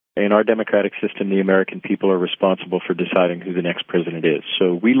In our democratic system, the American people are responsible for deciding who the next president is.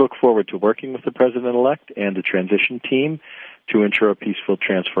 So we look forward to working with the president-elect and the transition team to ensure a peaceful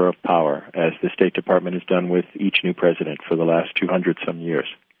transfer of power, as the State Department has done with each new president for the last 200-some years.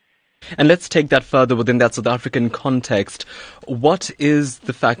 And let's take that further within that South African context. What is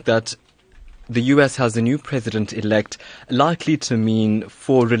the fact that the U.S. has a new president-elect likely to mean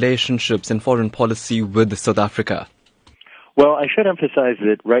for relationships and foreign policy with South Africa? Well, I should emphasize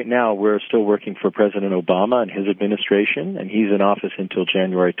that right now we're still working for President Obama and his administration, and he's in office until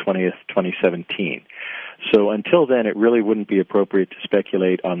January 20th, 2017. So until then, it really wouldn't be appropriate to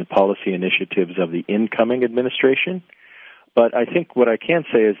speculate on the policy initiatives of the incoming administration. But I think what I can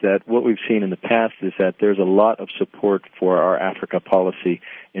say is that what we've seen in the past is that there's a lot of support for our Africa policy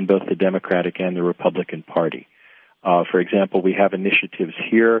in both the Democratic and the Republican Party. For example, we have initiatives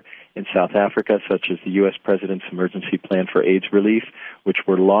here in South Africa, such as the U.S. President's Emergency Plan for AIDS Relief, which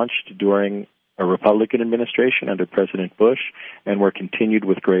were launched during a Republican administration under President Bush and were continued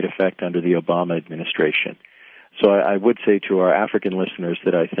with great effect under the Obama administration. So I would say to our African listeners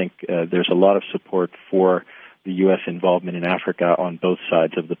that I think there's a lot of support for the U.S. involvement in Africa on both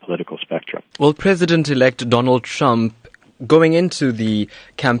sides of the political spectrum. Well, President-elect Donald Trump, going into the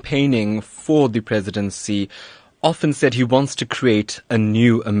campaigning for the presidency, often said he wants to create a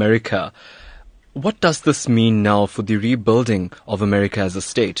new America. What does this mean now for the rebuilding of America as a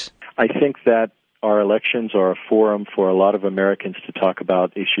state? I think that our elections are a forum for a lot of Americans to talk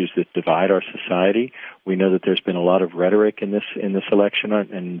about issues that divide our society. We know that there's been a lot of rhetoric in this election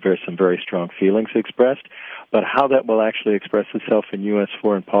and some very strong feelings expressed. But how that will actually express itself in U.S.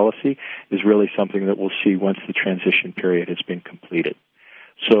 foreign policy is really something that we'll see once the transition period has been completed.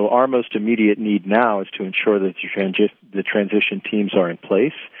 So our most immediate need now is to ensure that the transition teams are in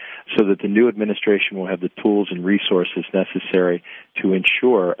place so that the new administration will have the tools and resources necessary to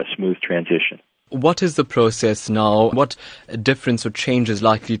ensure a smooth transition. What is the process now? What difference or change is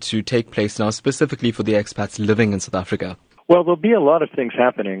likely to take place now, specifically for the expats living in South Africa? Well, there'll be a lot of things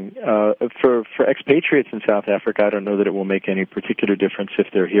happening. For expatriates in South Africa, I don't know that it will make any particular difference if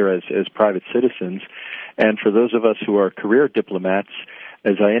they're here as private citizens. And for those of us who are career diplomats,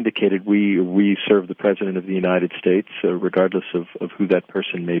 as I indicated, we serve the President of the United States, regardless of who that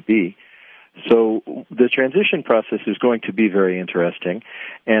person may be. So the transition process is going to be very interesting,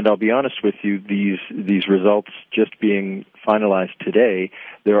 and I'll be honest with you, these results just being finalized today,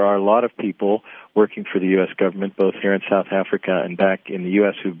 there are a lot of people working for the U.S. government, both here in South Africa and back in the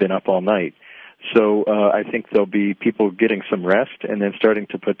U.S., who've been up all night. So I think there'll be people getting some rest and then starting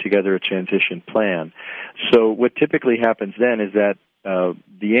to put together a transition plan. So what typically happens then is that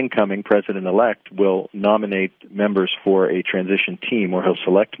the incoming president-elect will nominate members for a transition team, or he'll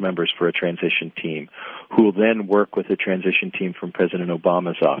select members for a transition team, who will then work with a transition team from President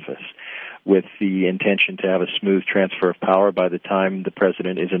Obama's office with the intention to have a smooth transfer of power by the time the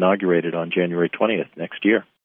president is inaugurated on January 20th next year.